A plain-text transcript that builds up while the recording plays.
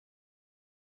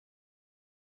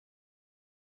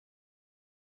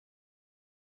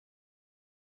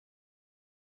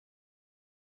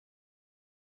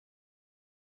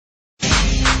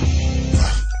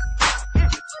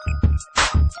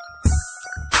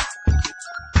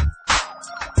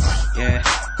Yeah.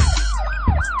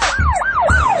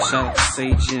 Shout out to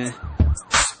Sage and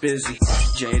Spizzy,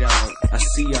 J-Dog. I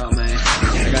see y'all, man.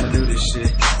 I gotta do this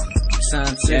shit.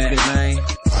 Scientific, man.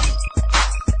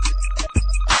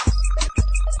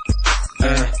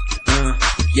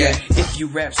 Yeah, if you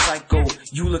rap psycho,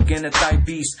 you lookin at thy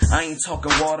beast. I ain't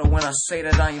talking water when I say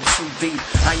that I am too deep.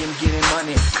 I am getting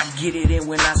money, I get it in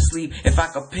when I sleep. If I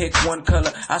could pick one color,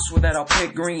 I swear that I'll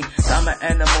pick green. I'm an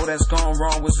animal that's gone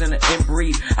wrong, was in an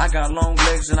inbreed. I got long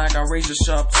legs and I got razor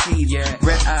sharp teeth. Yeah,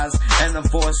 red eyes and a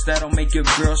voice that'll make your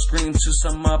girl scream. To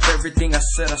sum up everything I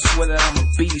said, I swear that I'm a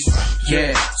beast.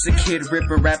 Yeah, SIK kid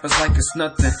ripping rappers like it's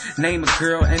nothing. Name a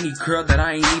girl, any girl that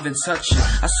I ain't even touching.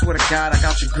 I swear to God, I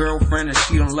got your girlfriend and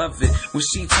she don't love it. When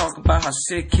she talk about how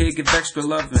SIK kid give extra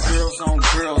loving. Girls on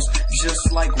girls,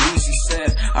 just like Weezy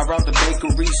said. I robbed the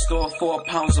bakery store, 4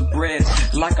 pounds of bread.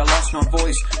 Like I lost my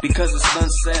voice because the sun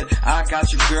said, I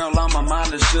got your girl on my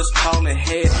mind, let's just call it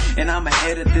head. And I'm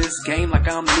ahead of this game like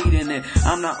I'm leading it.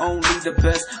 I'm not only the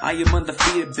best, I am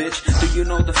undefeated, bitch. Do you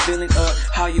know the feeling of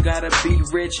how you gotta be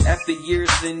rich after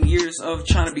years and years of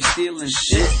trying to be stealing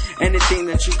shit? Anything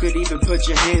that you could even put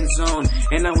your hands on.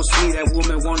 And I was me that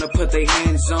woman wanna put their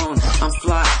hands on. I'm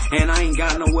fly and I ain't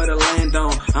got nowhere to land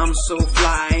on. I'm so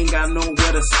fly, I ain't got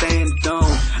nowhere to stand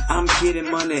on. I'm getting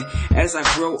money as I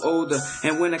grow older,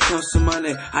 and when it comes to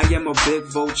money, I am a big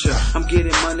vulture. I'm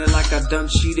getting money like I done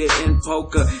cheated in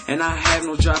poker, and I have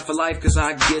no drive for life cause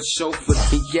I get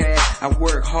chauffeured. Yeah, I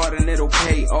work hard and it'll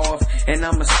pay off, and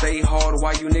I'ma stay hard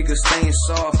while you niggas staying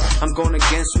soft. I'm going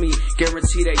against me,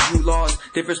 guarantee that you lost.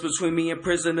 Difference between me and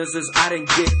prisoners is I didn't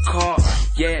get caught.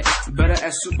 Yeah, better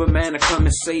ask Superman to come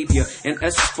and save you. And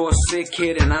S is for a SIK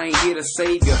kid, and I ain't here to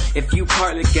save you. If you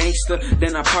partly gangster,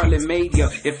 then I partly made you.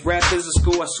 If rap is a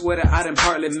school, I swear that I done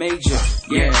partly made you.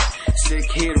 Yeah, SIK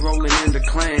kid rolling in the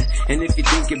clan. And if you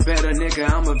think it better, nigga,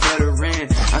 I'm a veteran.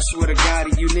 I swear to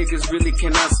God, you niggas really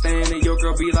cannot stand. And your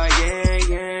girl be like,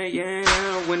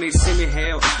 yeah. When they see me,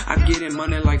 hell, I get in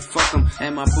money like fuck them.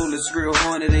 And my bullets real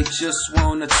horny, they just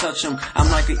wanna touch them. I'm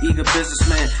like an eager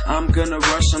businessman, I'm gonna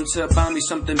rush them to buy me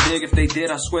something big. If they did,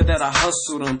 I swear that I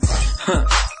hustled them.